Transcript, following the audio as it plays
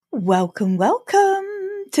Welcome, welcome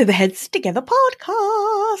to the Heads Together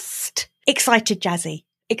podcast. Excited, Jazzy.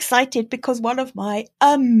 Excited because one of my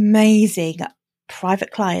amazing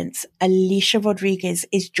private clients, Alicia Rodriguez,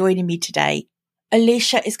 is joining me today.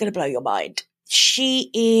 Alicia is going to blow your mind.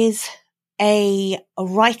 She is a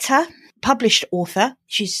writer, published author.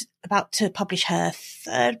 She's about to publish her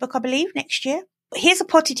third book, I believe, next year. Here's a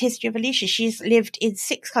potted history of Alicia. She's lived in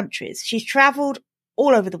 6 countries. She's traveled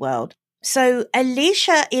all over the world. So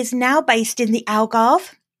Alicia is now based in the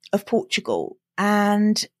Algarve of Portugal,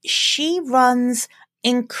 and she runs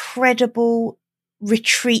incredible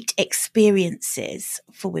retreat experiences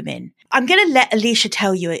for women. I'm going to let Alicia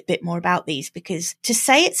tell you a bit more about these, because to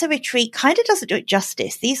say it's a retreat kind of doesn't do it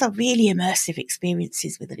justice. These are really immersive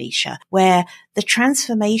experiences with Alicia, where the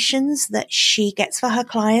transformations that she gets for her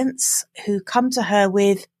clients who come to her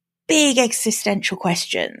with big existential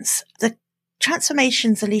questions, the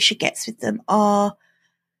transformations Alicia gets with them are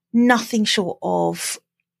nothing short of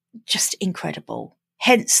just incredible.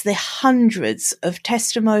 Hence the hundreds of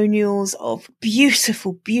testimonials of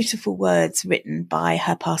beautiful, beautiful words written by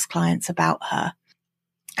her past clients about her.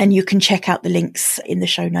 And you can check out the links in the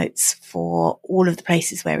show notes for all of the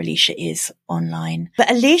places where Alicia is online. But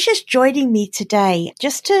Alicia's joining me today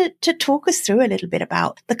just to talk us through a little bit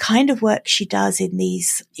about the kind of work she does in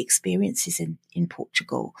these experiences in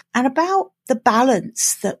Portugal, and about the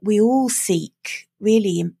balance that we all seek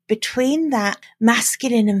really in between that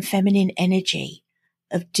masculine and feminine energy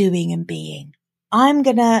of doing and being. I'm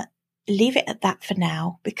going to leave it at that for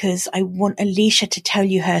now, because I want Alicia to tell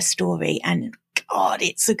you her story, and God,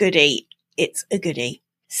 it's a goodie. It's a goodie.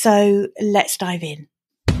 So let's dive in.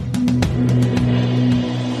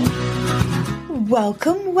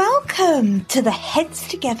 Welcome, welcome to the Heads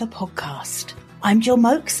Together podcast. I'm Jill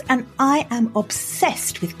Mokes, and I am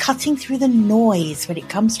obsessed with cutting through the noise when it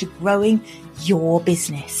comes to growing your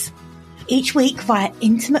business. Each week, via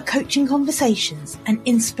intimate coaching conversations and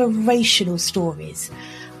inspirational stories,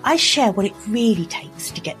 I share what it really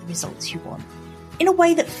takes to get the results you want, in a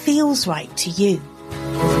way that feels right to you.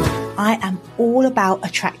 I am all about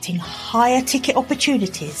attracting higher ticket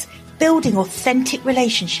opportunities, building authentic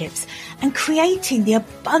relationships, and creating the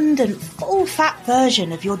abundant, full-fat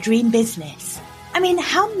version of your dream business. I mean,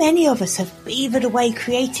 how many of us have beavered away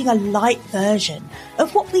creating a light version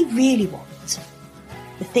of what we really want?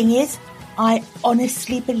 The thing is, I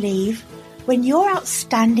honestly believe when you're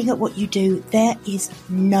outstanding at what you do, there is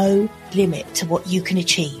no limit to what you can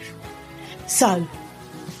achieve. So,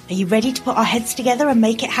 are you ready to put our heads together and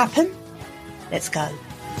make it happen? Let's go.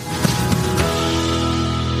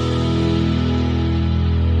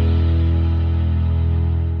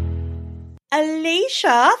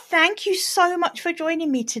 Alicia, thank you so much for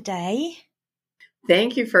joining me today.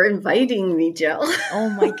 Thank you for inviting me, Jill. Oh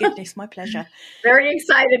my goodness, my pleasure. Very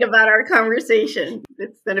excited about our conversation.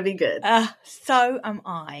 It's going to be good. So am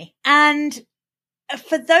I. And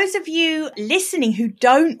for those of you listening who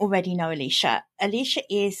don't already know Alicia, Alicia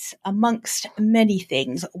is, amongst many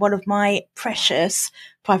things, one of my precious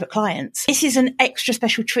private clients. This is an extra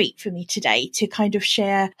special treat for me today to kind of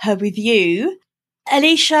share her with you.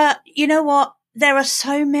 Alicia, you know what? There are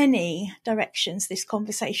so many directions this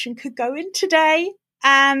conversation could go in today.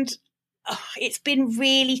 And it's been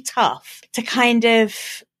really tough to kind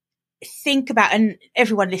of think about, and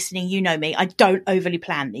everyone listening, you know me, I don't overly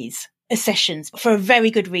plan these sessions for a very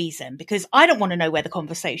good reason, because I don't want to know where the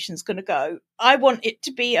conversation's going to go. I want it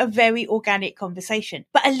to be a very organic conversation.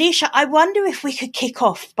 But Alicia, I wonder if we could kick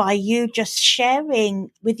off by you just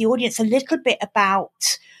sharing with the audience a little bit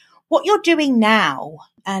about what you're doing now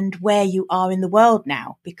and where you are in the world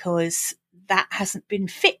now, because that hasn't been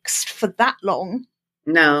fixed for that long.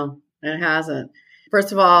 No, it hasn't.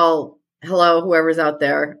 First of all, hello, whoever's out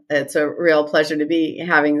there. It's a real pleasure to be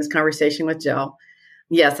having this conversation with Jill.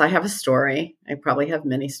 Yes, I have a story. I probably have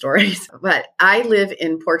many stories, but I live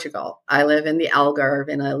in Portugal. I live in the Algarve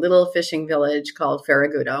in a little fishing village called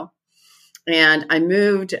Faragudo. And I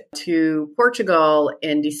moved to Portugal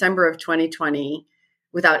in December of 2020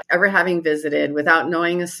 without ever having visited, without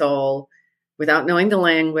knowing a soul, without knowing the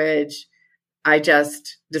language. I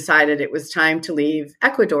just decided it was time to leave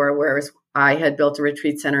Ecuador, where I had built a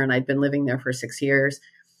retreat center and I'd been living there for 6 years.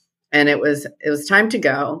 And it was time to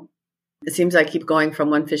go. It seems I keep going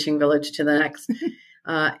from one fishing village to the next.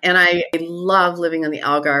 And I love living in the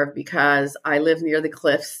Algarve because I live near the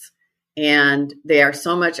cliffs and they are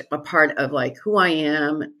so much a part of like who I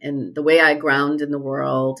am and the way I ground in the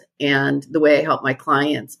world and the way I help my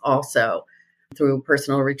clients also through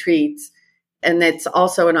personal retreats. And it's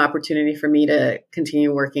also an opportunity for me to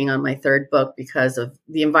continue working on my third book because of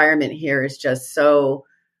the environment here is just so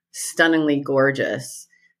stunningly gorgeous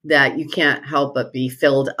that you can't help but be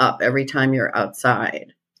filled up every time you're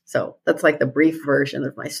outside. So that's like the brief version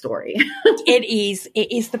of my story. It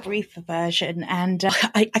is the brief version. And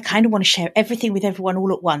I kind of want to share everything with everyone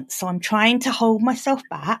all at once. So I'm trying to hold myself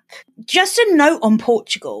back. Just a note on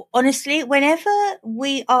Portugal. Honestly, whenever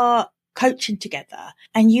we are coaching together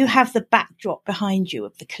and you have the backdrop behind you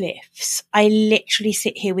of the cliffs, I literally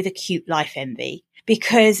sit here with acute life envy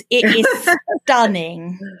because it is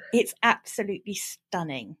stunning. It's absolutely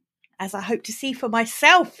stunning, as I hope to see for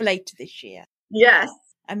myself later this year. Yes.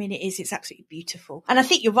 I mean, it's absolutely beautiful. And I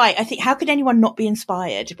think you're right. I think how could anyone not be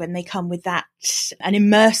inspired when they come with that and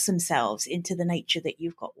immerse themselves into the nature that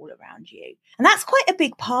you've got all around you? And that's quite a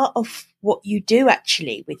big part of what you do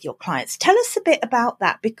actually with your clients. Tell us a bit about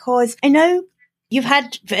that, because I know you've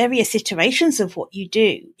had various iterations of what you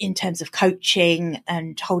do in terms of coaching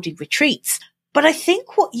and holding retreats. But I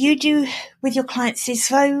think what you do with your clients is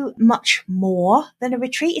so much more than a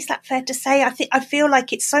retreat. Is that fair to say? I feel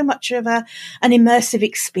like it's so much of an immersive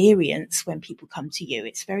experience when people come to you.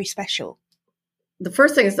 It's very special. The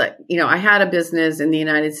first thing is that, I had a business in the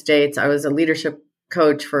United States. I was a leadership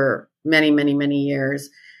coach for many, many, many years.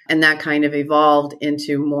 And that kind of evolved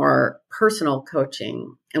into more personal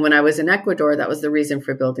coaching. And when I was in Ecuador, that was the reason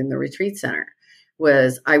for building the retreat center,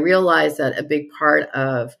 was I realized that a big part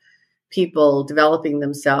of people developing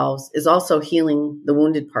themselves is also healing the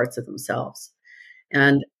wounded parts of themselves.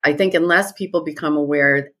 And I think unless people become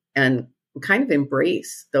aware and kind of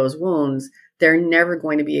embrace those wounds, they're never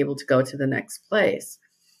going to be able to go to the next place.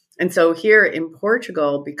 And so here in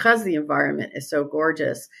Portugal, because the environment is so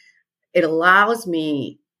gorgeous, it allows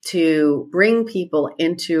me to bring people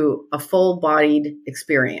into a full-bodied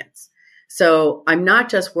experience. So I'm not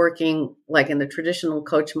just working like in the traditional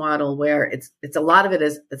coach model where it's a lot of it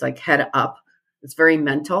is it's like head up. It's very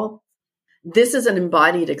mental. This is an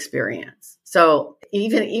embodied experience. So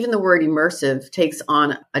even the word immersive takes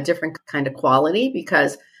on a different kind of quality,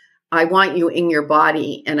 because I want you in your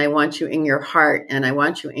body, and I want you in your heart, and I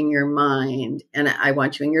want you in your mind, and I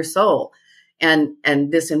want you in your soul. And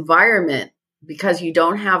this environment, because you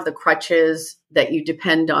don't have the crutches that you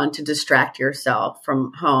depend on to distract yourself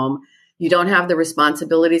from home, you don't have the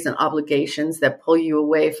responsibilities and obligations that pull you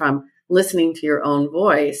away from listening to your own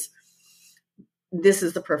voice. This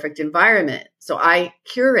is the perfect environment. So I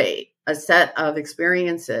curate a set of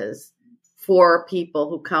experiences for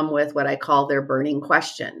people who come with what I call their burning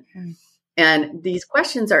question. Mm. And these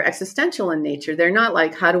questions are existential in nature. They're not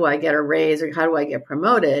like, how do I get a raise or how do I get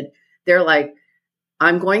promoted? They're like,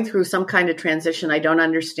 I'm going through some kind of transition. I don't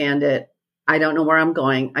understand it. I don't know where I'm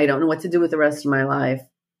going. I don't know what to do with the rest of my life.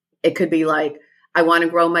 It could be like, I want to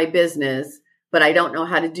grow my business, but I don't know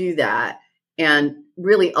how to do that. And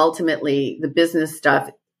really, ultimately, the business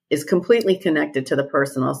stuff is completely connected to the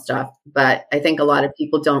personal stuff. But I think a lot of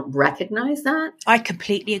people don't recognize that. I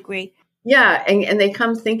completely agree. Yeah. And they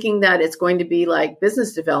come thinking that it's going to be like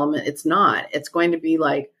business development. It's not. It's going to be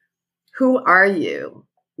like, who are you?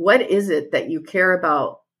 What is it that you care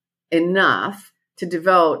about enough to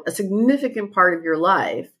devote a significant part of your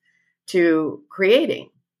life to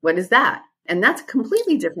creating? What is that? And that's a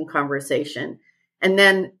completely different conversation. And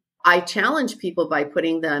then I challenge people by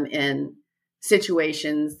putting them in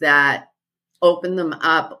situations that open them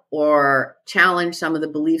up or challenge some of the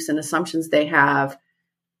beliefs and assumptions they have.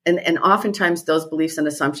 And oftentimes those beliefs and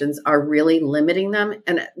assumptions are really limiting them.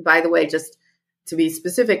 And by the way, just to be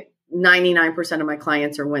specific, 99% of my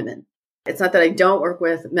clients are women. It's not that I don't work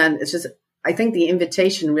with men. It's just, I think the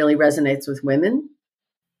invitation really resonates with women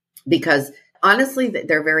because honestly,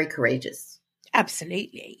 they're very courageous.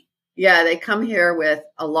 Absolutely. Yeah, they come here with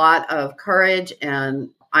a lot of courage, and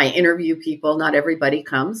I interview people. Not everybody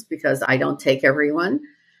comes because I don't take everyone.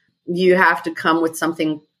 You have to come with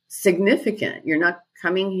something significant. You're not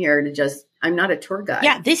coming here to just, I'm not a tour guide.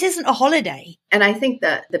 Yeah, this isn't a holiday. And I think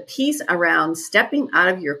that the piece around stepping out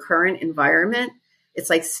of your current environment,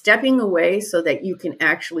 it's like stepping away so that you can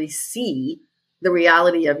actually see the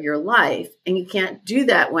reality of your life. And you can't do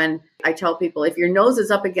that when I tell people, if your nose is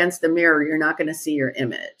up against the mirror, you're not going to see your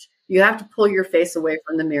image. You have to pull your face away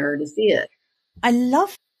from the mirror to see it. I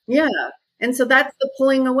love. Yeah. And so that's the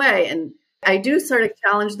pulling away. And I do sort of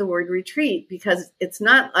challenge the word retreat because it's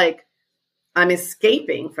not like I'm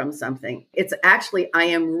escaping from something. It's actually, I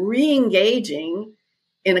am re-engaging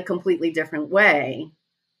in a completely different way.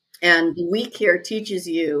 And the week here teaches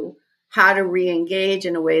you how to re-engage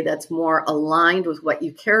in a way that's more aligned with what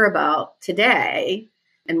you care about today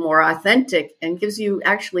and more authentic and gives you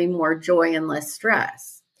actually more joy and less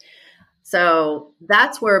stress. So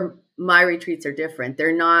that's where my retreats are different.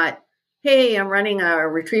 They're not hey, I'm running a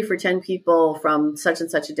retreat for 10 people from such and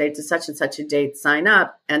such a date to such and such a date, sign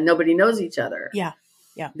up, and nobody knows each other. Yeah.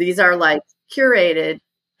 Yeah. These are like curated.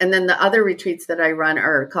 And then the other retreats that I run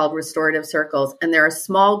are called restorative circles. And they're a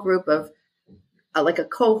small group of like a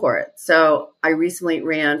cohort. So I recently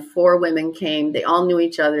ran 4 women came, they all knew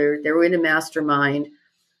each other. They were in a mastermind,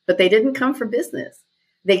 but they didn't come for business.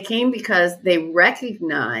 They came because they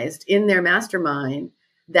recognized in their mastermind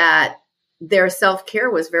that their self-care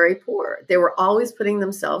was very poor. They were always putting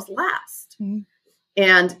themselves last. Mm-hmm.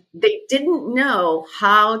 And they didn't know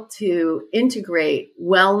how to integrate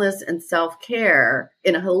wellness and self-care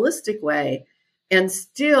in a holistic way and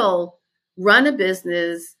still run a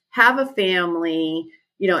business, have a family,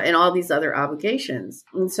 and all these other obligations.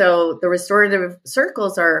 And so the restorative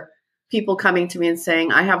circles are people coming to me and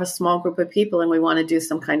saying, I have a small group of people and we want to do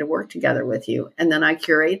some kind of work together with you. And then I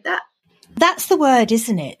curate that. That's the word,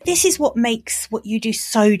 isn't it? This is what makes what you do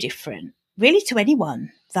so different, really, to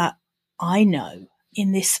anyone that I know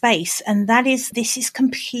in this space. And that is, this is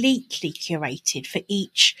completely curated for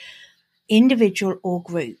each individual or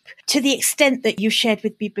group, to the extent that you shared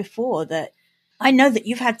with me before that I know that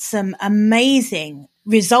you've had some amazing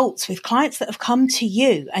results with clients that have come to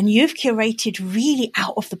you and you've curated really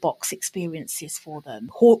out of the box experiences for them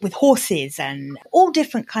with horses and all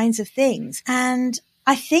different kinds of things. And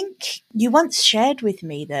I think you once shared with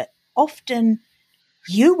me that often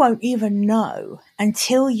you won't even know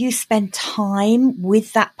until you spend time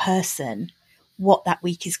with that person what that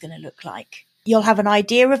week is going to look like. You'll have an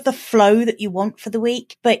idea of the flow that you want for the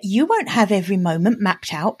week, but you won't have every moment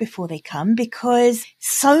mapped out before they come because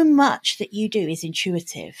so much that you do is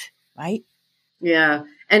intuitive, right? Yeah.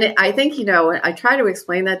 And I think, I try to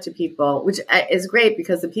explain that to people, which is great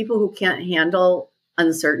because the people who can't handle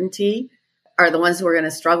uncertainty are the ones who are going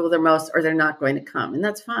to struggle the most or they're not going to come. And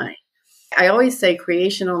that's fine. I always say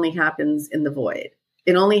creation only happens in the void.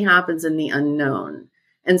 It only happens in the unknown.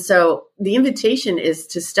 And so the invitation is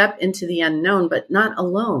to step into the unknown, but not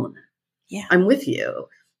alone. Yeah. I'm with you,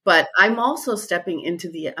 but I'm also stepping into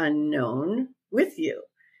the unknown with you.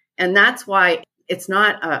 And that's why it's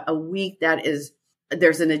not a week that is,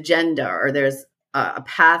 there's an agenda or there's a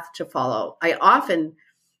path to follow. I often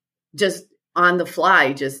just on the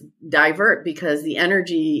fly, just divert because the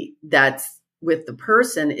energy that's with the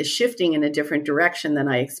person is shifting in a different direction than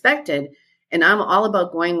I expected. And I'm all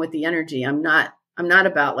about going with the energy. I'm not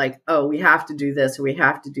about like, oh, we have to do this or we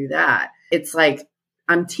have to do that. It's like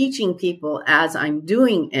I'm teaching people as I'm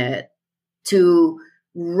doing it to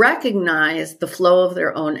recognize the flow of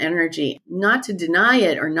their own energy, not to deny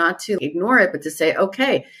it or not to ignore it, but to say,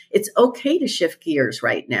 okay, it's okay to shift gears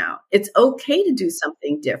right now. It's okay to do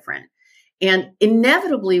something different. And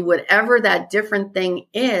inevitably, whatever that different thing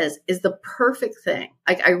is the perfect thing.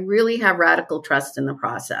 Like I really have radical trust in the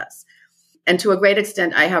process. And to a great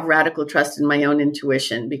extent, I have radical trust in my own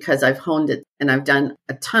intuition because I've honed it and I've done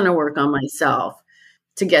a ton of work on myself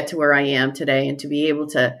to get to where I am today and to be able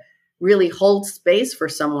to really hold space for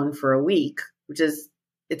someone for a week,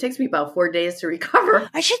 it takes me about 4 days to recover.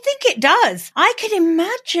 I should think it does. I can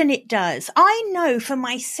imagine it does. I know for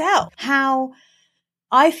myself how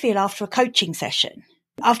I feel after a coaching session.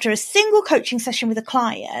 After a single coaching session with a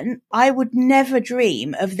client, I would never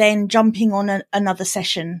dream of then jumping on another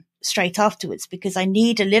session straight afterwards because I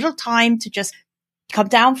need a little time to just come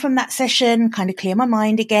down from that session, kind of clear my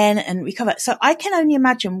mind again and recover. So I can only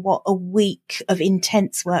imagine what a week of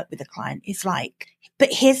intense work with a client is like. But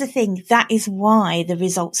here's the thing, that is why the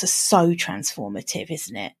results are so transformative,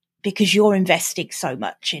 isn't it? Because you're investing so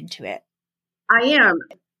much into it. I am.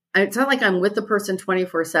 It's not like I'm with the person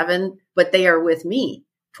 24/7, but they are with me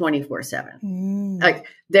 24/7. Like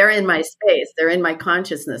they're in my space, they're in my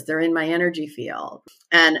consciousness, they're in my energy field.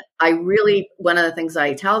 And one of the things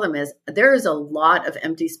I tell them is there is a lot of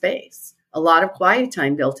empty space, a lot of quiet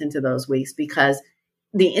time built into those weeks because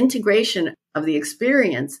the integration of the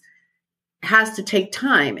experience has to take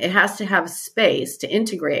time. It has to have space to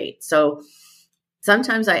integrate. So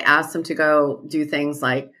sometimes I ask them to go do things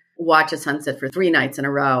like watch a sunset for 3 nights in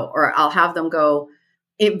a row, or I'll have them go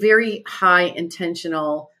a very high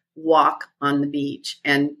intentional walk on the beach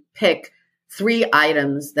and pick 3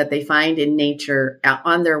 items that they find in nature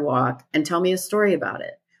on their walk and tell me a story about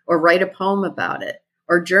it, or write a poem about it,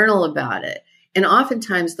 or journal about it. And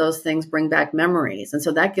oftentimes those things bring back memories. And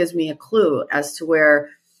so that gives me a clue as to where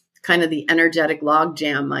kind of the energetic log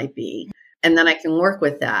jam might be. And then I can work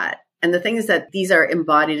with that. And the thing is that these are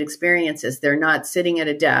embodied experiences. They're not sitting at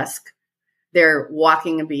a desk. They're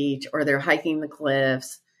walking a beach or they're hiking the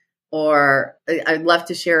cliffs Or I'd love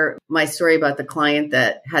to share my story about the client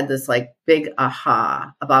that had this like big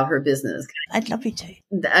aha about her business. I'd love you to.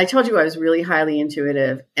 I told you I was really highly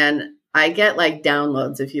intuitive, and I get like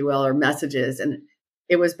downloads, if you will, or messages. And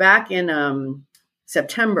it was back in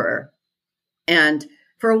September. And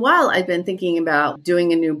for a while, I'd been thinking about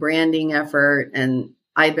doing a new branding effort, and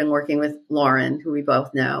I'd been working with Lauren, who we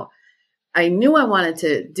both know. I knew I wanted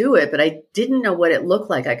to do it, but I didn't know what it looked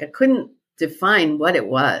like. I couldn't define what it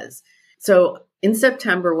was. So in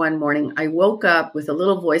September, one morning, I woke up with a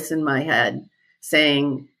little voice in my head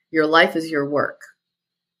saying, your life is your work.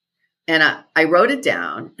 And I wrote it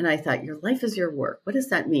down, and I thought, your life is your work. What does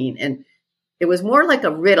that mean? And it was more like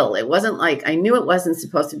a riddle. It wasn't like, I knew it wasn't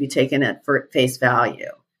supposed to be taken at face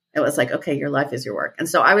value. It was like, okay, your life is your work. And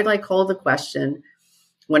so I would like hold the question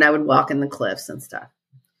when I would walk in the cliffs and stuff.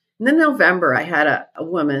 And then November, I had a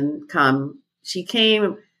woman come. She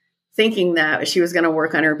came thinking that she was going to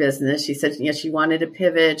work on her business. She said, she wanted to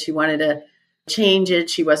pivot. She wanted to change it.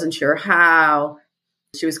 She wasn't sure how.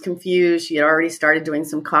 She was confused. She had already started doing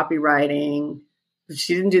some copywriting.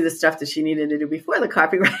 She didn't do the stuff that she needed to do before the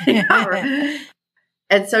copywriting hour.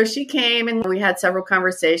 And so she came, and we had several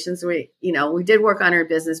conversations. We did work on her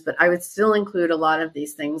business, but I would still include a lot of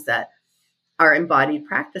these things that are embodied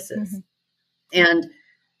practices. And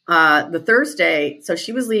the Thursday, so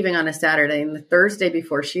she was leaving on a Saturday, and the Thursday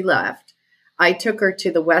before she left, I took her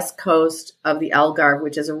to the west coast of the Algarve,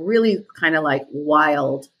 which is a really kind of like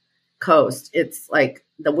wild coast. It's like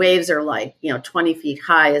the waves are like, 20 feet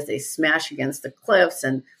high as they smash against the cliffs,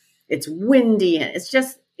 and it's windy, and it's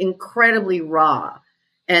just incredibly raw.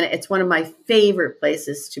 And it's one of my favorite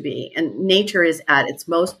places to be. And nature is at its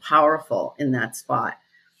most powerful in that spot.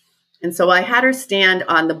 And so I had her stand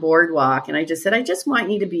on the boardwalk, and I just said, I just want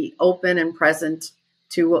you to be open and present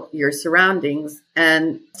to your surroundings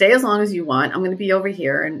and stay as long as you want. I'm going to be over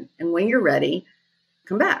here. And when you're ready,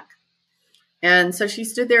 come back. And so she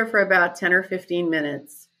stood there for about 10 or 15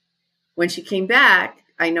 minutes. When she came back,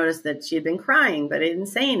 I noticed that she had been crying, but I didn't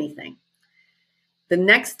say anything. The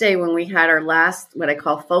next day, when we had our last, what I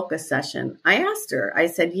call focus session, I asked her, I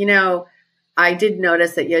said, I did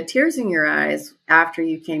notice that you had tears in your eyes after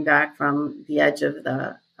you came back from the edge of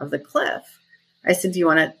the cliff. I said, do you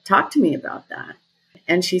want to talk to me about that?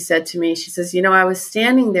 And she said to me, she says, I was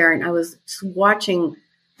standing there, and I was just watching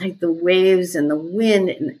like the waves and the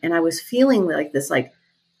wind, and I was feeling like this like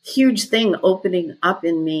huge thing opening up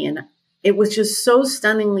in me. And it was just so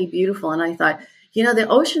stunningly beautiful. And I thought, the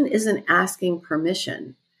ocean isn't asking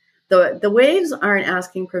permission. The waves aren't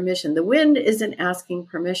asking permission. The wind isn't asking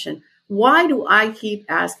permission. Why do I keep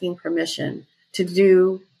asking permission to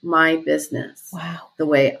do my business the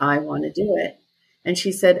way I want to do it? And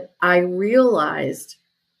she said, I realized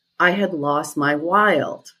I had lost my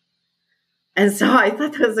wild. And so I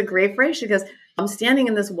thought that was a great phrase. She goes, I'm standing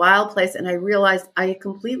in this wild place, and I realized I had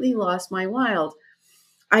completely lost my wild.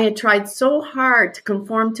 I had tried so hard to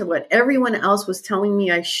conform to what everyone else was telling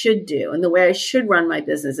me I should do, and the way I should run my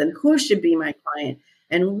business, and who should be my client,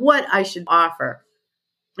 and what I should offer.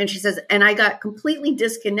 And she says, and I got completely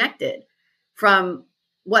disconnected from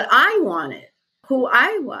what I wanted, who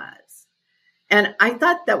I was. And I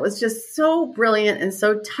thought that was just so brilliant and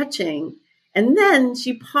so touching. And then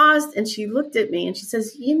she paused, and she looked at me, and she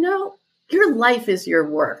says, your life is your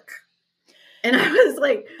work. And I was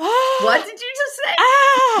like, what did you just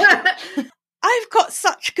say? I've got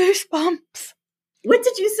such goosebumps. What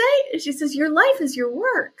did you say? And she says, your life is your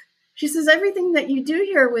work. She says, everything that you do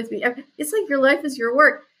here with me, it's like your life is your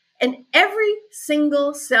work. And every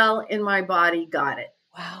single cell in my body got it.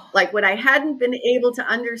 Wow. Like what I hadn't been able to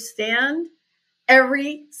understand,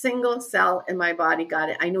 every single cell in my body got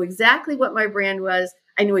it. I knew exactly what my brand was.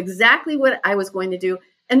 I knew exactly what I was going to do.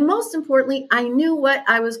 And most importantly, I knew what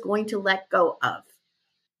I was going to let go of.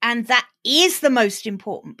 And that is the most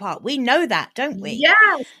important part. We know that, don't we?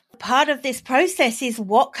 Yes. Part of this process is,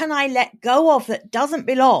 what can I let go of that doesn't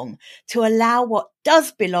belong to allow what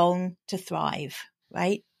does belong to thrive,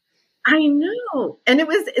 right? I know. And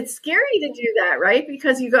it's scary to do that, right?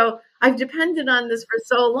 Because you go, I've depended on this for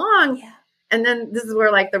so long. Yeah. And then this is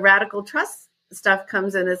where like the radical trust stuff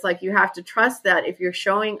comes in. It's like, you have to trust that if you're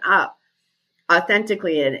showing up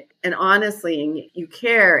authentically and honestly, and you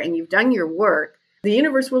care and you've done your work, the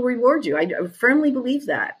universe will reward you. I firmly believe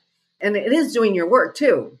that. And it is doing your work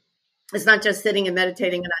too. It's not just sitting and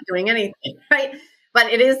meditating and not doing anything, right?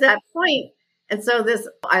 But it is that point. And so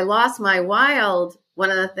I lost my wild.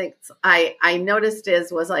 One of the things I noticed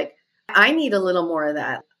was like, I need a little more of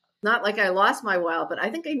that. Not like I lost my wild, but I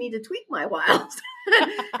think I need to tweak my wild.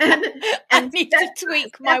 I need to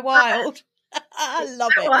tweak my wild. I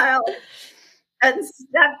love it. Wild. and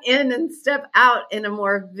step in and step out in a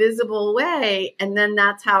more visible way. And then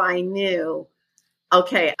that's how I knew,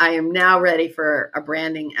 okay, I am now ready for a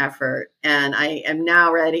branding effort. And I am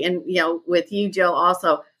now ready. And, with you, Jill,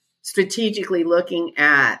 also strategically looking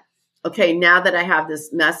at, okay, now that I have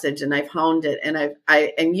this message and I've honed it and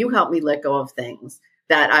and you helped me let go of things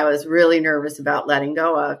that I was really nervous about letting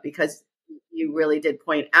go of, because you really did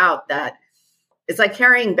point out that it's like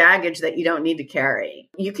carrying baggage that you don't need to carry.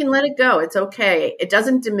 You can let it go. It's okay. It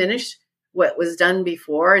doesn't diminish what was done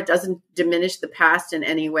before. It doesn't diminish the past in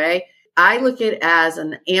any way. I look at it as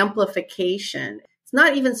an amplification. It's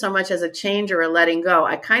not even so much as a change or a letting go.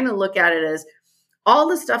 I kind of look at it as all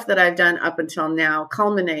the stuff that I've done up until now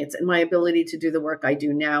culminates in my ability to do the work I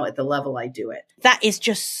do now at the level I do it. That is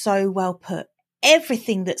just so well put.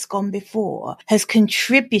 Everything that's gone before has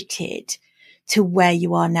contributed to where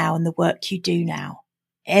you are now and the work you do now.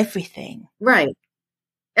 Everything. Right.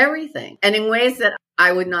 Everything. And in ways that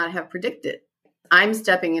I would not have predicted. I'm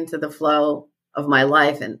stepping into the flow of my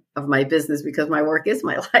life and of my business because my work is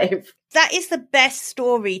my life. That is the best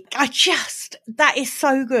story. That is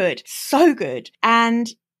so good. So good. And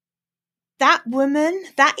that woman,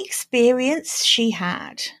 that experience she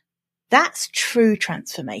had, that's true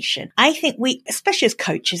transformation. I think we, especially as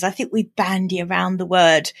coaches, I think we bandy around the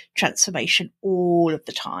word transformation all of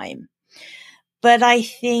the time. But I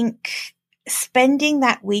think spending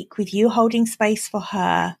that week with you holding space for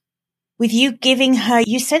her, with you giving her,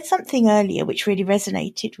 you said something earlier which really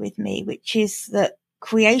resonated with me, which is that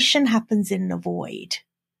creation happens in the void.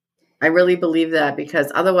 I really believe that,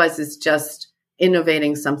 because otherwise it's just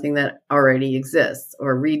innovating something that already exists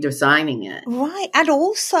or redesigning it. Right. And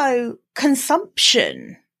also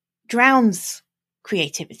consumption drowns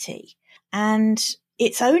creativity. And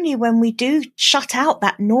it's only when we do shut out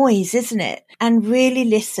that noise, isn't it? And really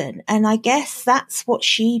listen. And I guess that's what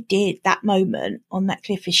she did that moment on that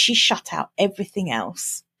cliff, is she shut out everything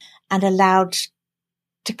else and allowed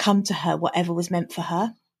to come to her whatever was meant for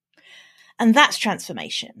her. And that's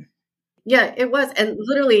transformation. Yeah, it was. And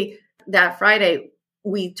literally that Friday,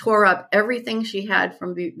 we tore up everything she had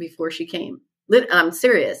from before she came. I'm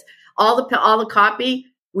serious. All the copy,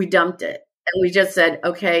 we dumped it. And we just said,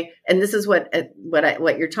 okay, and this is what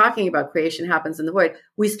you're talking about, creation happens in the void.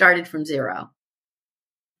 We started from zero.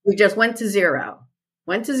 We just went to zero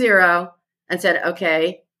and said,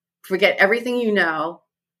 okay, forget everything you know.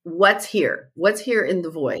 What's here? What's here in the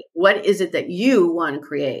void? What is it that you want to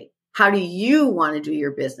create? How do you want to do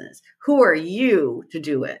your business? Who are you to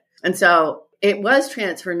do it? And so it was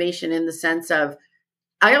transformation in the sense of,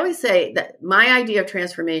 I always say that my idea of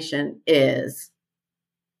transformation is,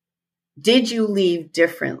 did you leave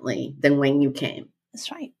differently than when you came?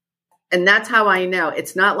 That's right. And that's how I know.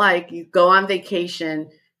 It's not like you go on vacation,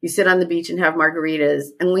 you sit on the beach and have margaritas,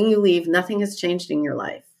 and when you leave, nothing has changed in your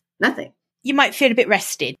life. Nothing. You might feel a bit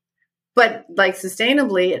rested. But like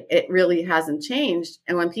sustainably, it really hasn't changed.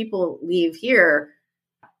 And when people leave here,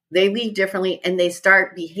 they leave differently and they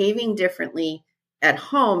start behaving differently at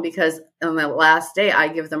home, because on the last day, I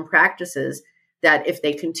give them practices that if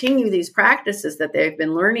they continue these practices that they've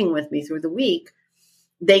been learning with me through the week,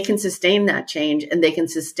 they can sustain that change and they can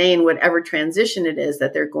sustain whatever transition it is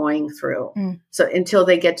that they're going through. So until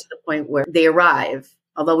they get to the point where they arrive,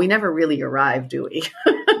 although we never really arrive, do we?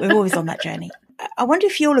 We're always on that journey. I wonder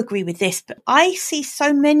if you'll agree with this, but I see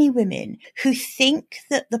so many women who think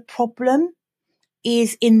that the problem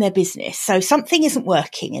is in their business. So something isn't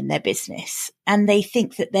working in their business and they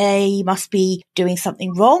think that they must be doing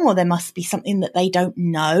something wrong, or there must be something that they don't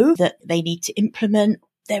know that they need to implement.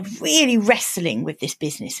 They're really wrestling with this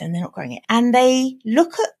business and they're not growing it. And they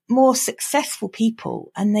look at more successful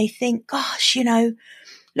people and they think, gosh,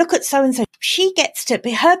 look at so-and-so. She gets to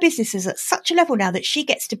be, her business is at such a level now that she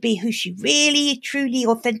gets to be who she really, truly,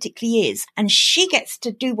 authentically is. And she gets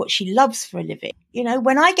to do what she loves for a living.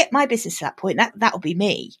 When I get my business at that point, that'll be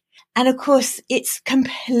me. And of course, it's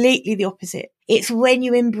completely the opposite. It's when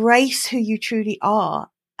you embrace who you truly are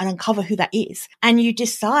and uncover who that is, and you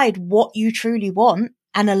decide what you truly want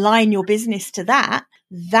and align your business to that,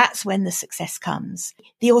 that's when the success comes.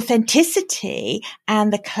 The authenticity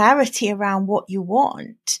and the clarity around what you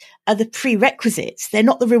want are the prerequisites. They're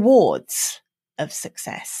not the rewards of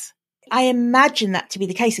success. I imagine that to be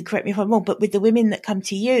the case, and correct me if I'm wrong, but with the women that come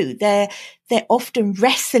to you, they're often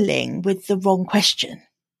wrestling with the wrong question.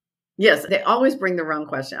 Yes, they always bring the wrong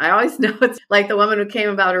question. I always know it's like the woman who came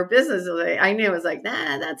about her business. I knew it was like,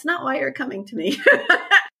 nah, that's not why you're coming to me.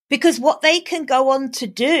 Because what they can go on to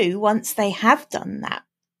do once they have done that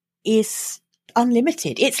is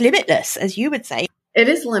unlimited. It's limitless, as you would say. It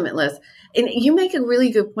is limitless. And you make a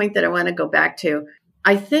really good point that I want to go back to.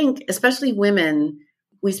 I think, especially women,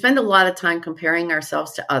 we spend a lot of time comparing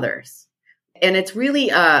ourselves to others. And it's really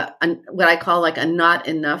what I call like a not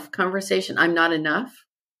enough conversation. I'm not enough.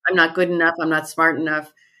 I'm not good enough. I'm not smart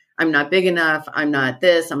enough. I'm not big enough. I'm not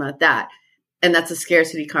this. I'm not that. And that's a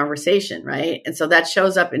scarcity conversation, right? And so that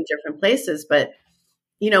shows up in different places. But,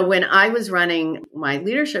 when I was running my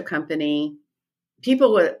leadership company,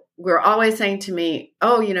 people were always saying to me,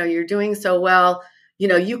 oh, you're doing so well.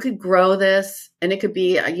 You could grow this and it could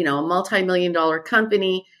be, a multi-million-dollar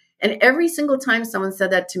company. And every single time someone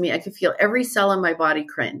said that to me, I could feel every cell in my body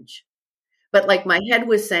cringe. But like my head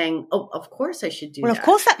was saying, oh, of course I should do that. Well, of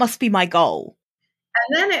course that must be my goal.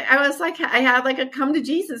 And then I was like, I had like a come to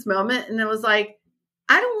Jesus moment. And it was like,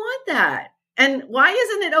 I don't want that. And why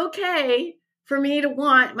isn't it okay for me to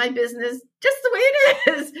want my business just the way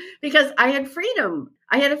it is? Because I had freedom.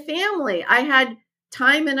 I had a family. I had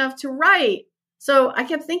time enough to write. So I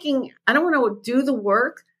kept thinking, I don't want to do the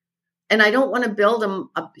work. And I don't want to build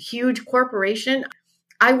a huge corporation.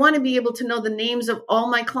 I want to be able to know the names of all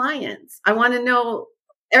my clients. I want to know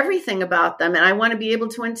everything about them. And I want to be able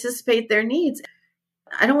to anticipate their needs.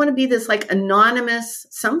 I don't want to be this like anonymous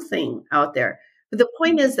something out there. But the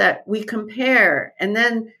point is that we compare, and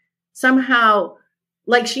then somehow,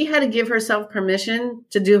 like, she had to give herself permission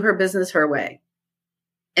to do her business her way.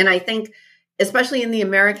 And I think, especially in the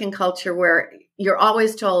American culture where you're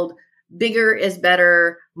always told bigger is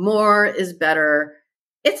better, more is better,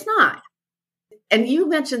 it's not. And you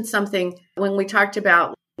mentioned something when we talked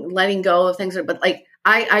about letting go of things, but like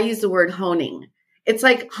I use the word honing. It's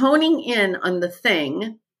like honing in on the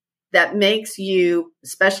thing that makes you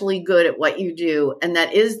especially good at what you do. And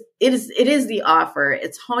it is the offer.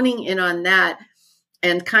 It's honing in on that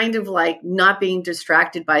and kind of like not being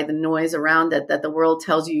distracted by the noise around it that the world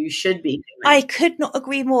tells you should be doing. I could not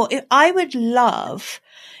agree more. I would love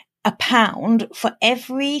 £1 for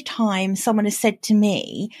every time someone has said to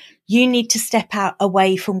me, you need to step out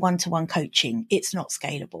away from one-to-one coaching. It's not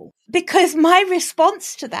scalable. Because my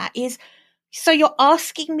response to that is, so you're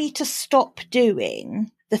asking me to stop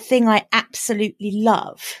doing the thing I absolutely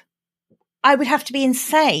love. I would have to be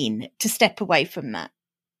insane to step away from that.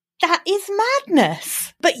 That is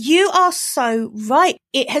madness. But you are so right.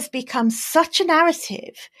 It has become such a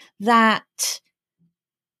narrative that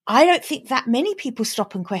I don't think that many people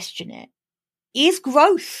stop and question it. Is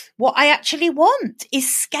growth what I actually want?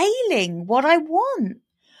 Is scaling what I want?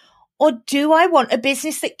 Or do I want a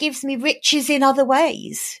business that gives me riches in other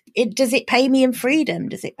ways? Does it pay me in freedom?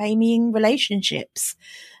 Does it pay me in relationships?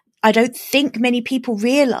 I don't think many people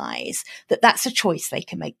realize that that's a choice they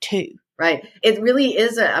can make too. Right. It really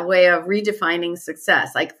is a way of redefining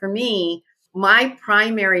success. Like for me, my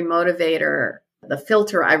primary motivator, the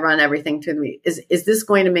filter I run everything through is this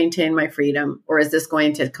going to maintain my freedom or is this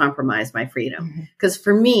going to compromise my freedom? Because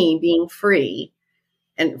for me, being free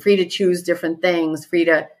and free to choose different things, free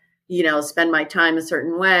to, spend my time a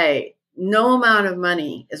certain way, no amount of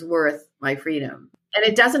money is worth my freedom. And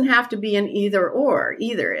it doesn't have to be an either or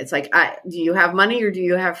either. It's like, do you have money or do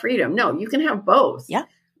you have freedom? No, you can have both. Yeah.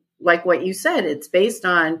 Like what you said, it's based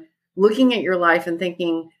on looking at your life and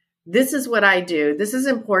thinking, this is what I do. This is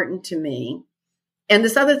important to me. And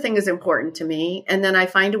this other thing is important to me. And then I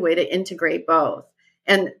find a way to integrate both.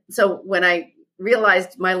 And so when I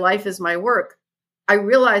realized my life is my work, I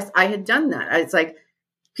realized I had done that. It's like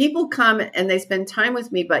people come and they spend time with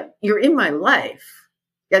me, but you're in my life,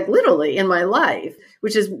 like literally in my life,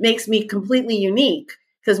 which makes me completely unique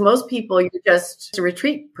because most people, you're just a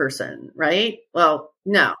retreat person, right? Well,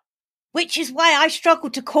 no. Which is why I struggle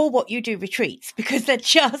to call what you do retreats because they're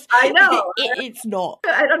just, I know. It's not.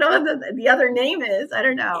 I don't know what the other name is. I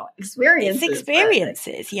don't know. Experiences. It's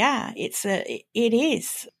experiences. Yeah. It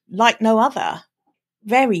is like no other.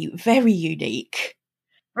 Very, very unique.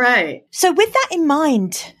 Right. So with that in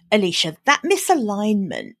mind, Alicia, that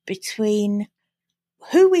misalignment between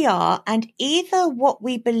who we are and either what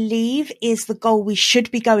we believe is the goal we should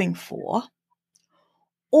be going for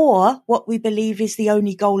or what we believe is the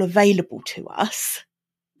only goal available to us,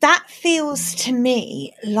 that feels to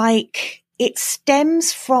me like it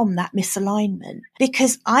stems from that misalignment.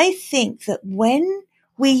 Because I think that when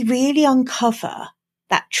we really uncover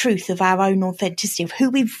that truth of our own authenticity, of who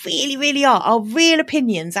we really, really are, our real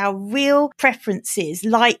opinions, our real preferences,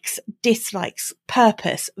 likes, dislikes,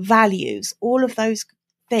 purpose, values, all of those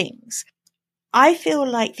things, I feel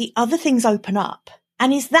like the other things open up.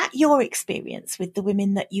 And is that your experience with the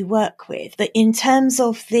women that you work with, that in terms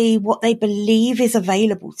of what they believe is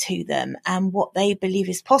available to them and what they believe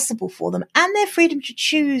is possible for them and their freedom to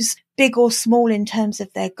choose big or small in terms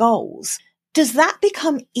of their goals, does that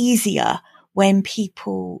become easier when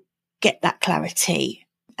people get that clarity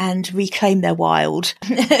and reclaim their wild,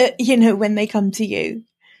 when they come to you?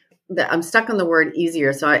 I'm stuck on the word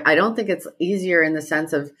easier. So I don't think it's easier in the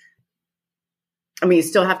sense of, you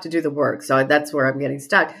still have to do the work. So that's where I'm getting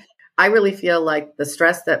stuck. I really feel like the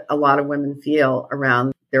stress that a lot of women feel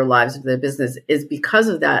around their lives or their business is because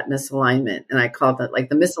of that misalignment. And I call that like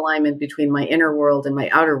the misalignment between my inner world and my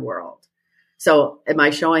outer world. So am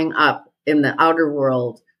I showing up in the outer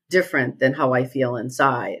world different than how I feel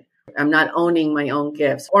inside? I'm not owning my own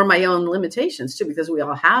gifts or my own limitations too, because we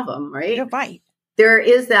all have them, right? You're right. There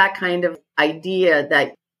is that kind of idea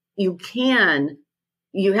that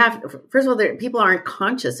first of all, people aren't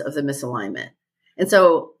conscious of the misalignment. And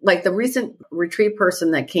so like the recent retreat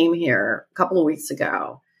person that came here a couple of weeks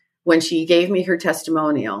ago, when she gave me her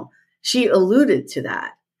testimonial, she alluded to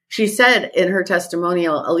that. She said in her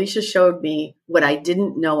testimonial, Alicia showed me what I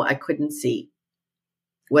didn't know I couldn't see.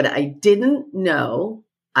 What I didn't know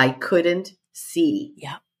I couldn't see.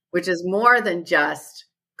 Yeah. Which is more than just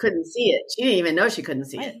couldn't see it. She didn't even know she couldn't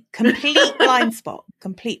see it. Complete blind spot.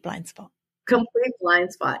 Complete blind spot. Complete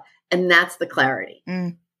blind spot. And that's the clarity,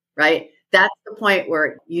 right? That's the point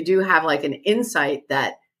where you do have like an insight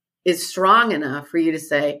that is strong enough for you to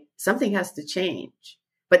say, something has to change.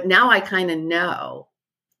 But now I kind of know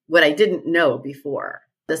what I didn't know before.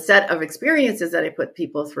 The set of experiences that I put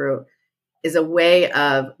people through is a way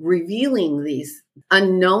of revealing these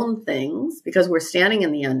unknown things, because we're standing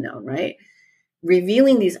in the unknown, right?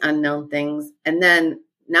 Revealing these unknown things. And then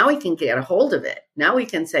now we can get a hold of it. Now we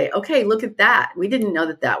can say, okay, look at that. We didn't know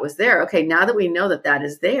that that was there. Okay, now that we know that that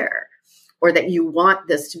is there, or that you want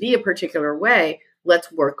this to be a particular way,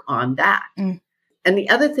 let's work on that. And the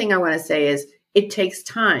other thing I want to say is it takes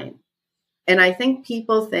time. And I think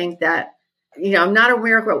people think that, I'm not a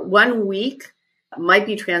miracle. 1 week might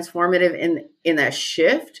be transformative in that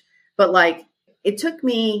shift, but like it took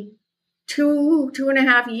me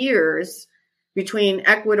 2.5 years between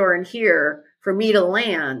Ecuador and here for me to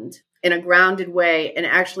land in a grounded way and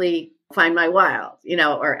actually find my wild,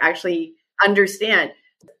 or actually understand.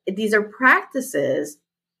 These are practices,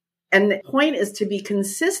 and the point is to be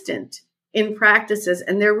consistent in practices,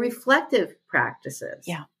 and they're reflective practices.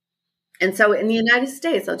 Yeah. And so in the United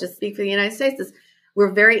States, I'll just speak for the United States,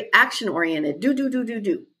 we're very action oriented,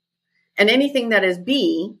 do. And anything that is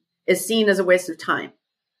be is seen as a waste of time,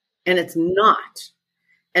 and it's not.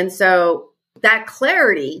 And so that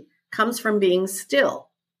clarity comes from being still.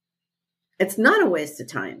 It's not a waste of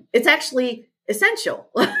time. It's actually essential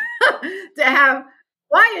to have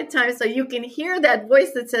quiet time so you can hear that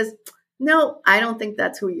voice that says, no, I don't think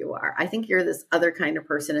that's who you are. I think you're this other kind of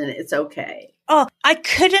person, and it's okay. Oh, I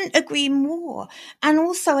couldn't agree more. And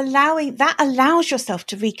also allows yourself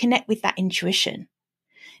to reconnect with that intuition,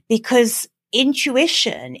 because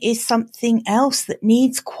intuition is something else that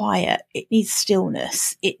needs quiet. It needs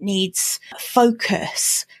stillness. It needs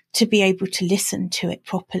focus to be able to listen to it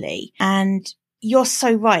properly. And you're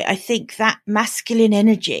so right. I think that masculine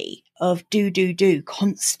energy of do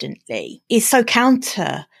constantly is so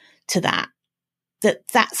counter to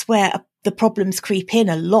that's where the problems creep in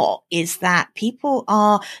a lot, is that people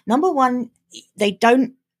are, number one, they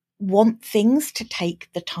don't want things to take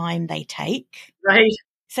the time they take. Right.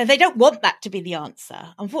 So they don't want that to be the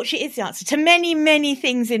answer. Unfortunately, it's the answer to many, many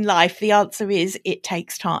things in life. The answer is it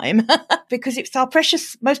takes time because it's our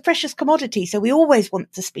most precious commodity. So we always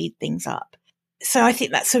want to speed things up. So I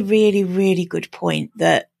think that's a really, really good point,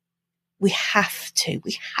 that we have to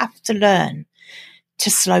learn to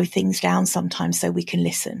slow things down sometimes so we can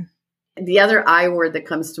listen. The other I word that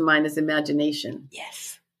comes to mind is imagination.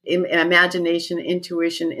 Yes. Imagination,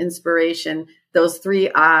 intuition, inspiration, those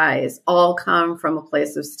 3 I's all come from a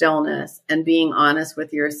place of stillness and being honest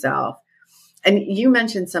with yourself. And you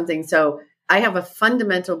mentioned something. So I have a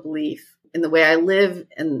fundamental belief in the way I live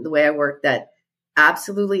and the way I work that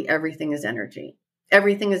absolutely everything is energy.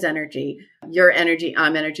 Everything is energy. You're energy,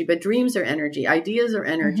 I'm energy, but dreams are energy. Ideas are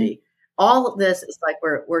energy. Mm-hmm. All of this is like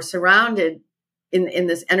we're surrounded in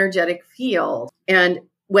this energetic field. And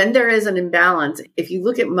when there is an imbalance, if you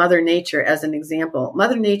look at Mother Nature as an example,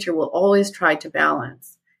 Mother Nature will always try to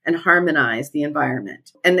balance and harmonize the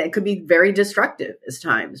environment. And it could be very destructive at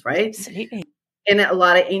times, right? Absolutely. In a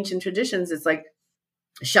lot of ancient traditions, it's like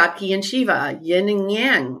Shakti and Shiva, yin and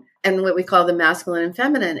yang, and what we call the masculine and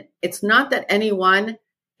feminine. It's not that anyone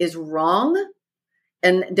is wrong.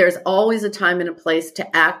 And there's always a time and a place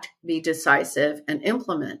to act, be decisive, and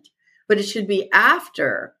implement. But it should be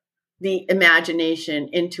after the imagination,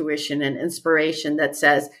 intuition, and inspiration that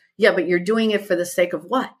says, yeah, but you're doing it for the sake of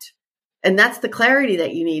what? And that's the clarity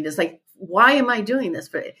that you need. It's like, why am I doing this?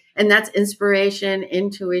 And that's inspiration,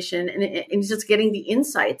 intuition, and just getting the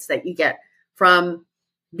insights that you get from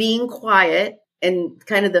being quiet and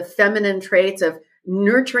kind of the feminine traits of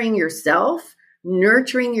nurturing yourself,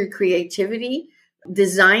 nurturing your creativity,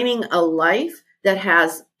 designing a life that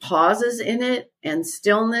has pauses in it and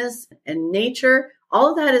stillness and nature.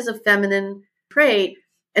 All of that is a feminine trait.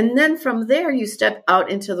 And then from there, you step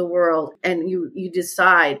out into the world and you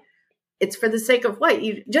decide it's for the sake of what?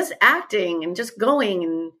 You just acting and just going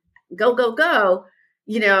and go, go, go.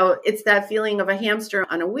 It's that feeling of a hamster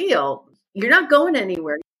on a wheel. You're not going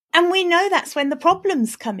anywhere. And we know that's when the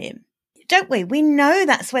problems come in, don't we? We know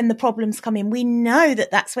that's when the problems come in. We know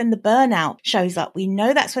that that's when the burnout shows up. We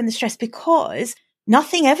know that's when the stress, because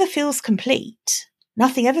nothing ever feels complete.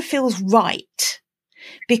 Nothing ever feels right,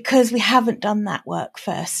 because we haven't done that work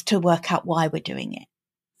first to work out why we're doing it.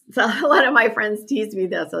 So a lot of my friends tease me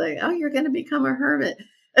this. They're like, oh, you're going to become a hermit.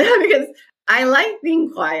 Because I like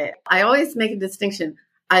being quiet. I always make a distinction.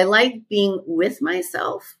 I like being with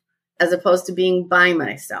myself as opposed to being by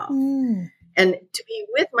myself. And to be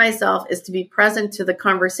with myself is to be present to the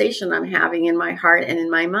conversation I'm having in my heart and in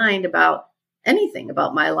my mind about anything,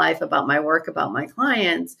 about my life, about my work, about my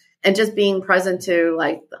clients, and just being present to,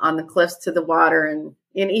 like, on the cliffs, to the water, and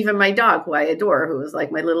even my dog, who I adore, who is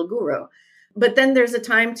like my little guru. But then there's a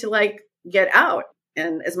time to, like, get out.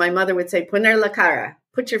 And as my mother would say, poner la cara,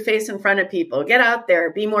 put your face in front of people, get out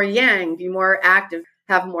there, be more yang, be more active,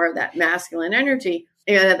 have more of that masculine energy.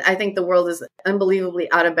 And I think the world is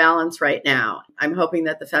unbelievably out of balance right now. I'm hoping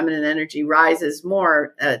that the feminine energy rises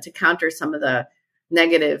more to counter some of the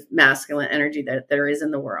negative masculine energy that there is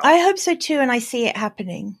in the world. I hope so too, and I see it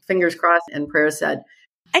happening. Fingers crossed and prayers said.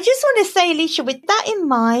 I just want to say, Alicia, with that in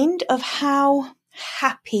mind of how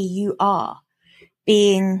happy you are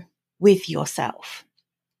being with yourself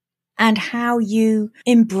and how you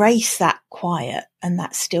embrace that quiet and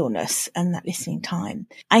that stillness and that listening time,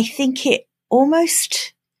 I think it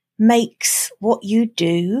almost makes what you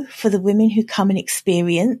do for the women who come and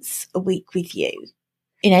experience a week with you,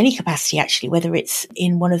 in any capacity, actually, whether it's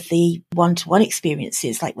in one of the one-to-one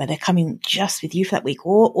experiences, like where they're coming just with you for that week,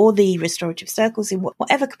 or the restorative circles, in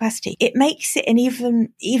whatever capacity, it makes it an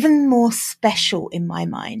even more special in my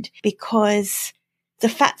mind, because the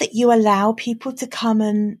fact that you allow people to come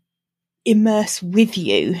and immerse with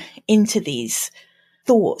you into these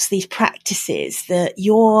thoughts, these practices, that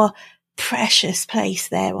your precious place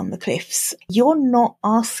there on the cliffs, you're not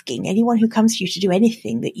asking anyone who comes to you to do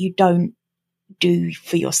anything that you don't do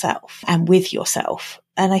for yourself and with yourself.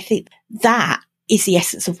 And I think that is the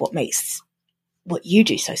essence of what makes what you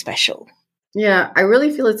do so special. Yeah, I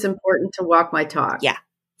really feel it's important to walk my talk. Yeah.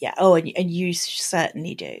 Oh, and you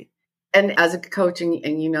certainly do. And as a coach,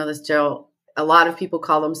 and you know this, Joe, a lot of people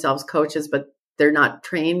call themselves coaches, but they're not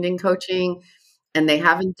trained in coaching, and they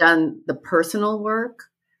haven't done the personal work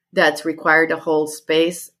that's required to hold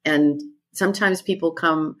space. And sometimes people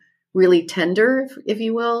come really tender, if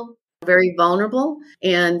you will, very vulnerable.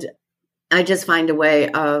 And I just find a way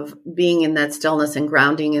of being in that stillness and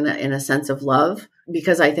grounding in a sense of love,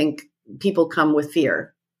 because I think people come with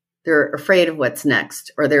fear. They're afraid of what's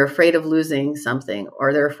next, or they're afraid of losing something,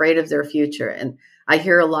 or they're afraid of their future. And I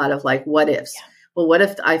hear a lot of, like, what ifs. Yeah. Well, what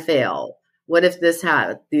if I fail? What if this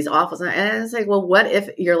had these awful? And it's like, well, what if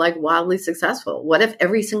you're, like, wildly successful? What if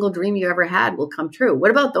every single dream you ever had will come true?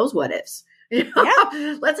 What about those what ifs? Yeah.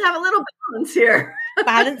 Let's have a little balance here.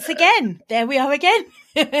 Balance again. There we are again.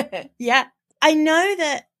 Yeah. I know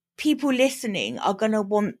that people listening are going to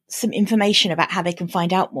want some information about how they can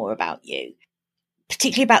find out more about you,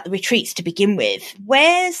 particularly about the retreats to begin with.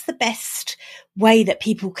 Where's the best way that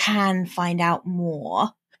people can find out more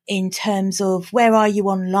in terms of where are you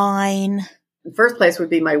online? The first place would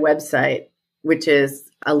be my website, which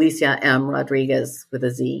is AliciaMRodriguez with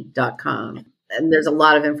a Z.com. And there's a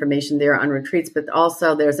lot of information there on retreats, but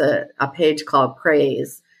also there's a page called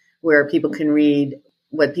Praise, where people can read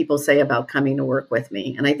what people say about coming to work with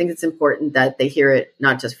me. And I think it's important that they hear it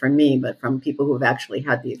not just from me, but from people who have actually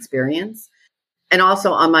had the experience. And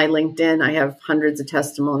also on my LinkedIn, I have hundreds of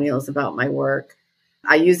testimonials about my work.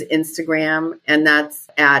 I use Instagram, and that's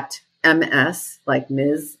at MS, like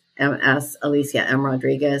Ms. MS, Alicia M.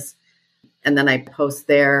 Rodriguez. And then I post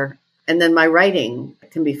there. And then my writing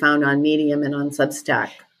can be found on Medium and on Substack.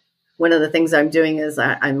 One of the things I'm doing is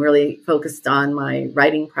I'm really focused on my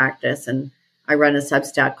writing practice, and I run a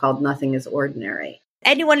Substack called Nothing is Ordinary.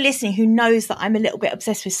 Anyone listening who knows that I'm a little bit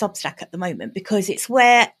obsessed with Substack at the moment, because it's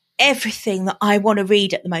where everything that I want to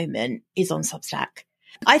read at the moment is on Substack.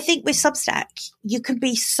 I think with Substack, you can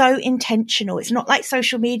be so intentional. It's not like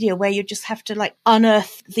social media where you just have to like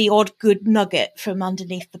unearth the odd good nugget from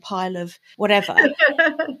underneath the pile of whatever.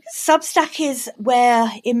 Substack is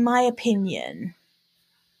where, in my opinion,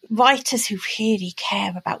 writers who really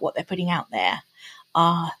care about what they're putting out there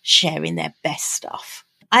are sharing their best stuff.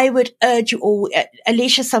 I would urge you all,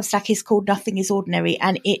 Alicia's Substack is called Nothing is Ordinary,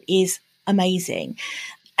 and it is amazing.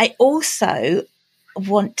 I also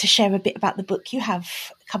want to share a bit about the book you have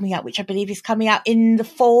coming out, which I believe is coming out in the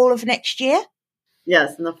fall of next year.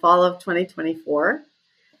 Yes, in the fall of 2024.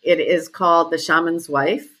 It is called The Shaman's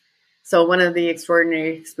Wife. So one of the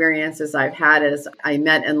extraordinary experiences I've had is I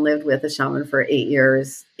met and lived with a shaman for 8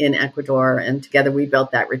 years in Ecuador, and together we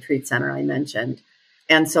built that retreat center I mentioned.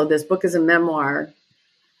 And so this book is a memoir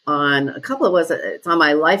on it's on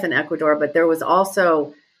my life in Ecuador, but there was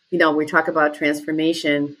also, we talk about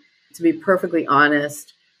transformation. To be perfectly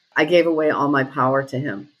honest, I gave away all my power to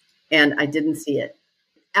him, and I didn't see it.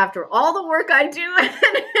 After all the work I do, and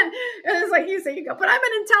it's like you say, you go, but I'm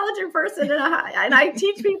an intelligent person, and I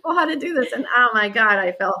teach people how to do this. And oh my God,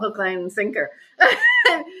 I fell hook, line, and sinker.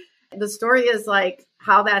 The story is like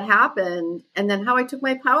how that happened, and then how I took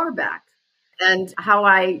my power back, and how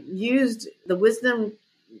I used the wisdom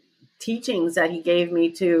teachings that he gave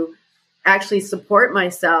me to actually support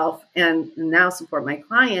myself and now support my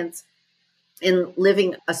clients in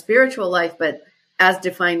living a spiritual life, but as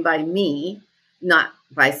defined by me, not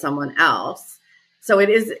by someone else. So it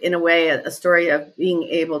is, in a way, a story of being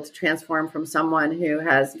able to transform from someone who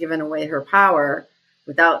has given away her power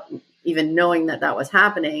without even knowing that that was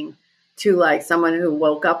happening to like someone who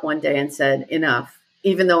woke up one day and said, enough.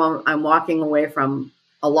 Even though I'm walking away from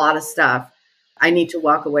a lot of stuff, I need to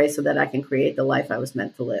walk away so that I can create the life I was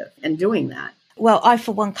meant to live, and doing that. Well, I,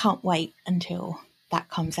 for one, can't wait until that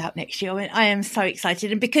comes out next year. I mean, I am so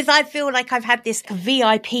excited. And because I feel like I've had this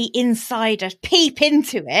VIP insider peep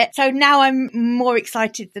into it, so now I'm more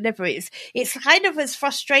excited than ever. It's kind of as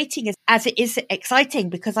frustrating as it is exciting,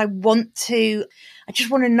 because I just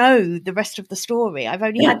want to know the rest of the story. I've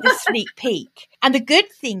only had this sneak peek. And the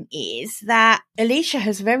good thing is that Alicia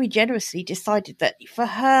has very generously decided that for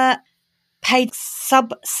her paid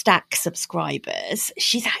Substack subscribers,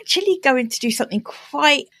 she's actually going to do something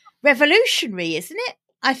quite revolutionary, isn't it?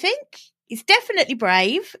 I think it's definitely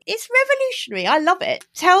brave. It's revolutionary. I love it.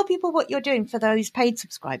 Tell people what you're doing for those paid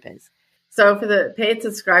subscribers. So for the paid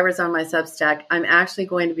subscribers on my Substack, I'm actually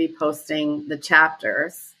going to be posting the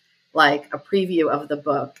chapters, like a preview of the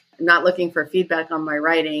book. I'm not looking for feedback on my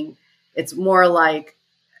writing. It's more like,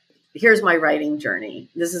 here's my writing journey.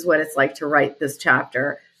 This is what it's like to write this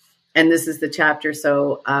chapter. And this is the chapter.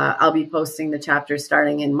 So I'll be posting the chapter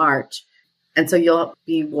starting in March. And so you'll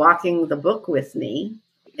be walking the book with me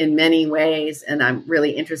in many ways. And I'm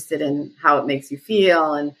really interested in how it makes you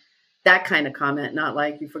feel and that kind of comment, not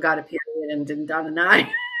like you forgot a period and didn't dot an I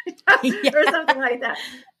or something like that.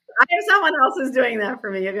 I have someone else who's doing that for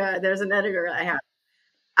me. There's an editor I have.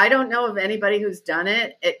 I don't know of anybody who's done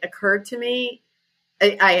it. It occurred to me.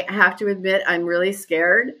 I have to admit, I'm really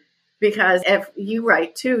scared. Because if you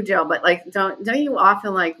write too, Jill, but like, don't you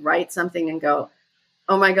often like write something and go,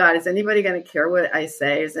 oh my God, is anybody going to care what I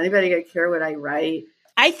say? Is anybody going to care what I write?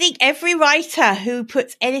 I think every writer who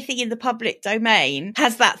puts anything in the public domain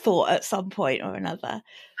has that thought at some point or another.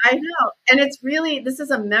 I know. And it's really, this is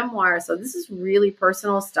a memoir. So this is really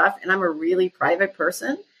personal stuff. And I'm a really private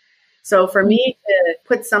person. So for me to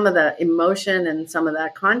put some of the emotion and some of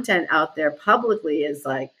that content out there publicly is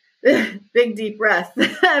like, big deep breath,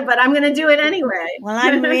 but I'm going to do it anyway. Well,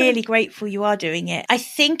 I'm really grateful you are doing it. I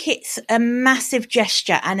think it's a massive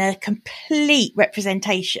gesture and a complete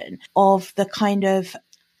representation of the kind of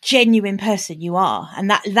genuine person you are,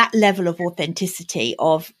 and that level of authenticity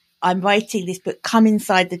of, I'm writing this book, come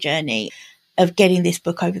inside the journey of getting this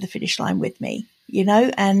book over the finish line with me,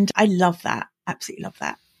 and I love that. Absolutely love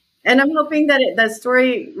that. And I'm hoping that that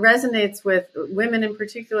story resonates with women in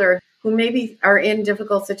particular who maybe are in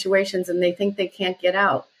difficult situations and they think they can't get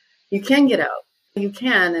out. You can get out. You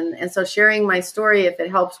can. And so sharing my story, if it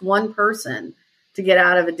helps one person to get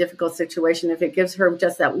out of a difficult situation, if it gives her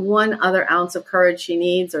just that one other ounce of courage she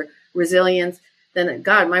needs or resilience, then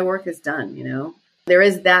God, my work is done, There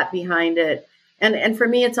is that behind it. And for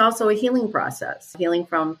me, it's also a healing process, healing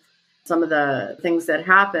from some of the things that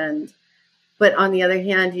happened. But on the other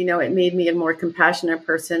hand, it made me a more compassionate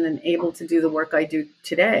person and able to do the work I do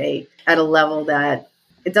today at a level that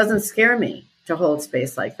it doesn't scare me to hold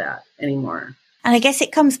space like that anymore. And I guess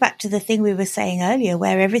it comes back to the thing we were saying earlier,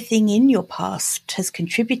 where everything in your past has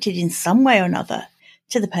contributed in some way or another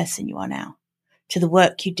to the person you are now, to the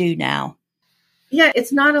work you do now. Yeah,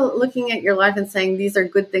 it's not looking at your life and saying, these are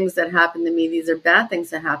good things that happen to me, these are bad things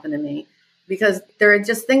that happen to me, because there are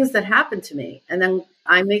just things that happen to me. And then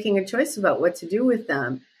I'm making a choice about what to do with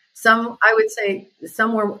them. Some, I would say,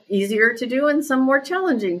 some were easier to do and some more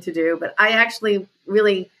challenging to do. But I actually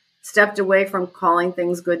really stepped away from calling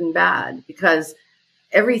things good and bad, because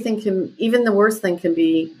everything can, even the worst thing can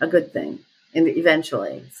be a good thing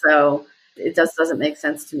eventually. So it just doesn't make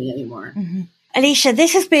sense to me anymore. Mm-hmm. Alicia,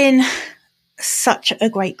 this has been such a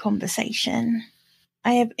great conversation.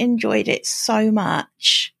 I have enjoyed it so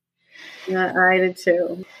much. Yeah, I did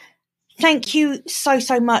too. Thank you so,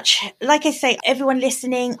 so much. Like I say, everyone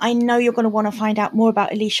listening, I know you're going to want to find out more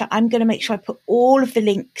about Alicia. I'm going to make sure I put all of the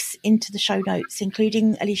links into the show notes,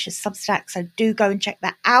 including Alicia's Substack. So do go and check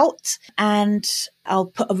that out. And I'll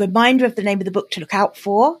put a reminder of the name of the book to look out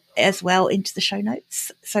for as well into the show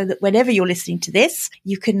notes, so that whenever you're listening to this,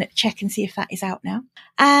 you can check and see if that is out now.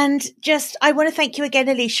 And just, I want to thank you again,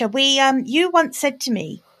 Alicia. You once said to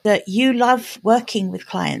me that you love working with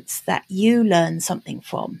clients that you learn something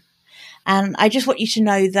from. And I just want you to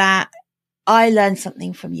know that I learn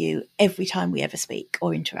something from you every time we ever speak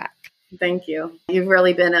or interact. Thank you. You've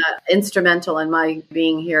really been instrumental in my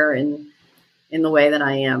being here in the way that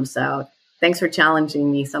I am. So thanks for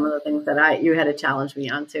challenging me. Some of the things that you had to challenge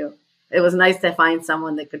me on too. It was nice to find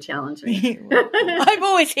someone that could challenge me. I'm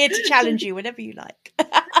always here to challenge you whenever you like.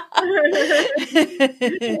 Like,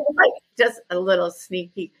 just a little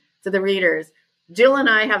sneak peek to the readers. Jill and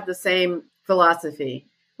I have the same philosophy.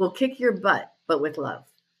 We'll kick your butt, but with love.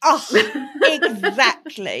 Oh,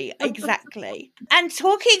 exactly. And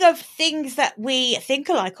talking of things that we think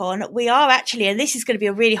alike on, we are actually, and this is going to be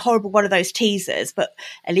a really horrible one of those teasers, but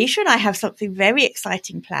Alicia and I have something very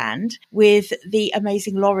exciting planned with the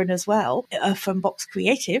amazing Lauren as well, from Box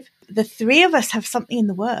Creative. The three of us have something in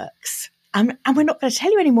the works. And we're not going to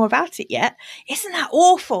tell you any more about it yet. Isn't that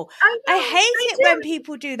awful? I hate it when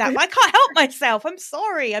people do that. I can't help myself. I'm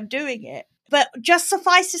sorry. I'm doing it. But just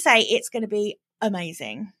suffice to say, it's going to be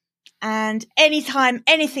amazing. And anytime,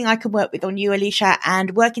 anything I can work with on you, Alicia,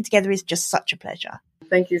 and working together is just such a pleasure.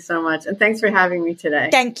 Thank you so much. And thanks for having me today.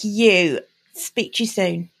 Thank you. Speak to you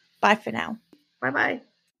soon. Bye for now. Bye-bye.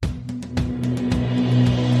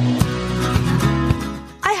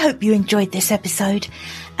 I hope you enjoyed this episode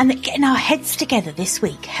and that getting our heads together this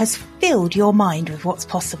week has filled your mind with what's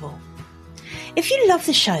possible. If you love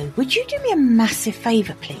the show, would you do me a massive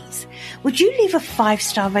favour, please? Would you leave a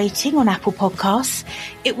 5-star rating on Apple Podcasts?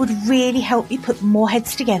 It would really help me put more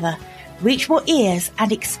heads together, reach more ears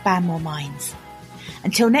and expand more minds.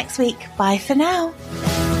 Until next week, bye for now.